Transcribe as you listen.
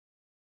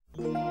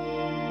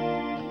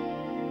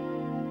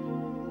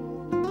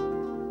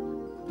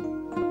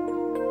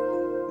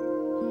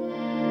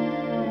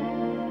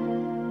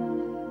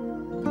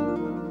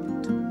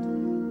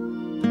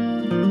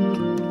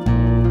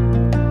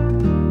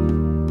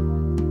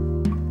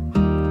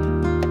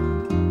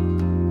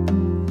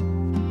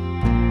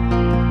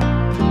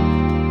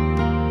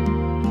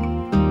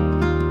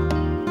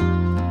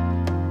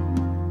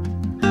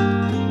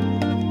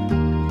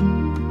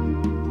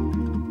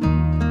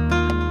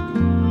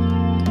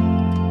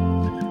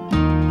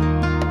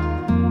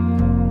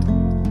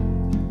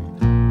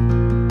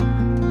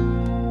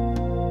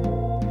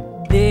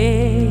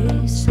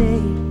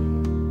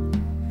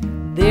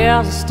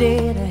There's a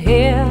state of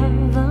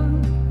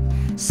heaven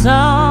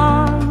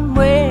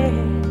somewhere,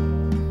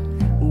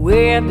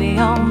 way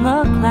beyond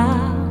the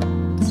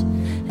clouds,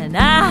 and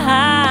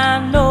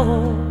I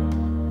know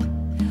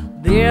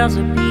there's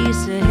a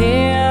piece of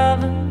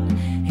heaven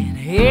in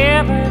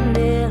every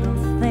little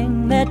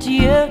thing that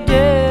you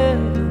do.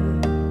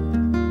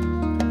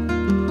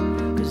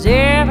 'Cause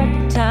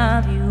every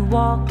time you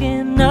walk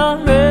in the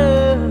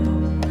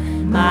room,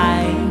 my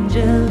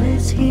angel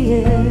is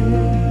here.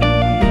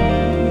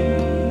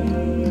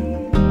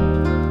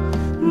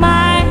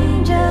 My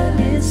angel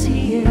is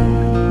here.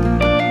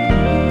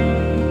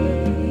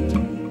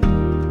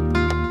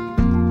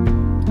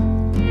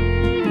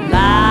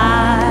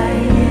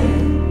 Lying,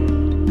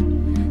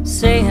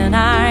 saying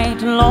I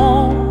ain't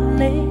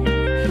lonely,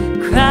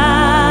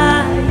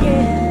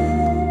 crying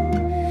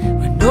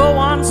when no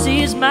one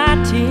sees my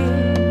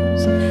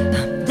tears.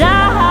 I'm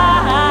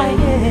dying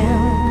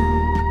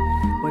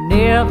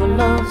whenever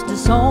love's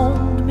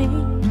disowned me.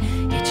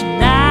 Each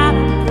night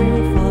I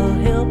pray for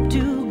help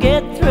to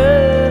get through.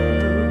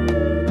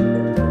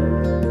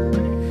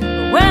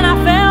 But when I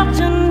felt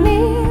you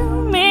near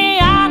me,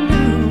 I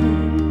knew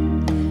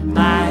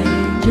my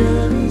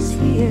angel is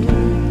here.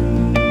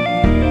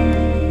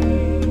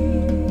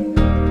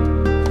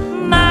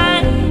 My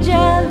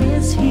angel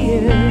is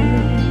here.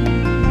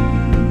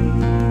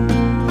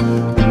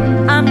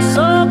 I'm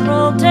so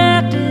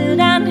protected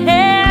and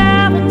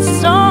heaven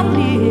so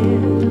near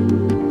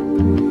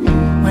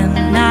when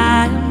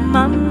I am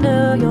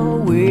under your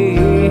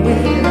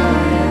wing.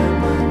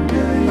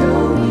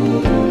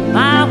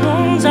 My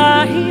wounds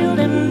are healed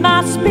and my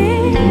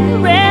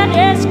spirit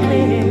is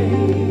clear.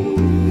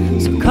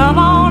 So come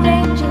on,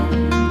 angel,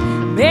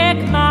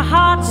 make my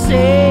heart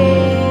sing.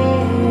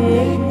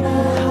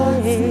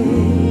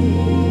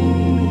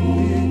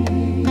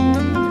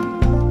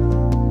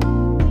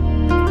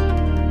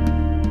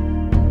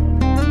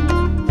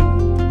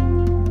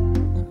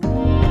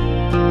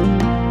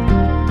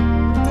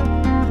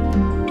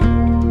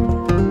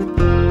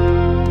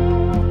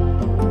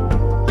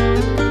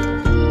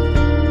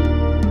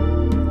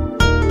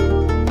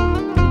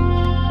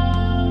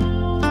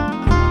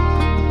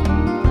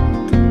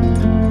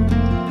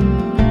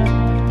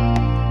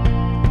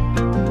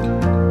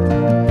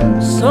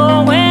 So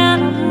when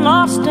I'm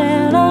lost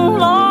and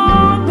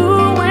alone, who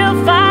will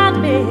find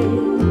me?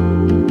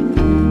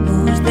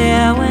 Who's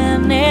there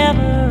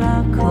whenever I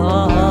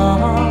call?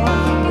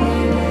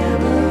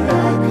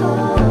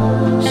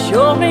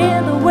 Show me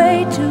the way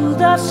to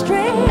the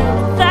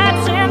strength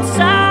that's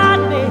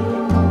inside me.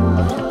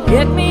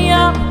 Pick me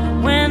up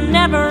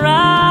whenever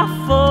I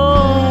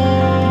fall.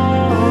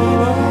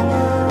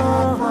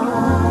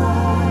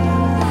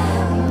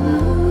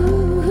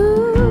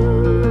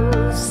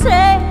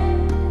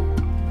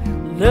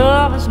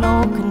 Love has no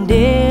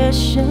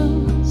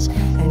conditions,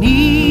 and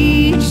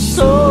each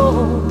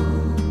soul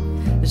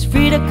is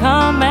free to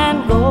come and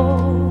go.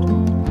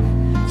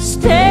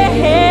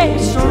 Stay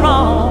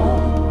strong,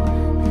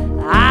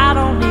 I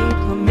don't need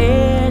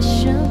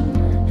permission,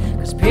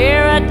 'cause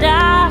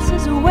paradise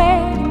is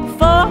waiting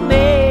for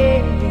me.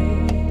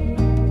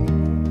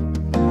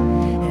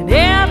 And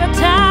every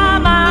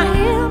time I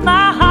hear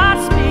my heart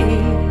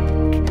speak,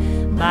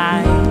 my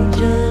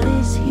angel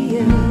is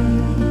here.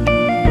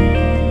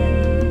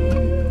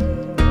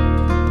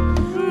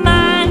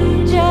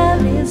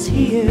 Is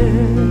here.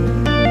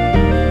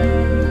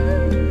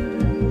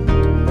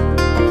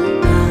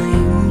 My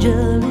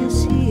angel is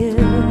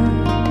here.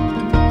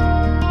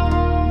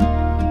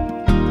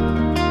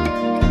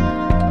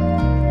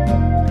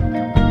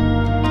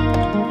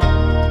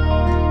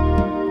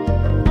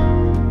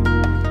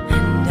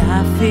 And I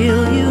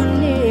feel you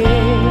near.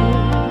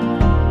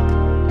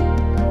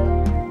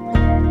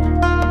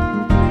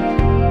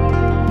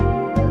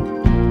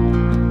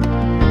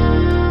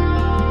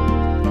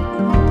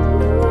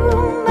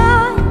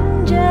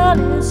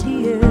 Is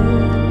here.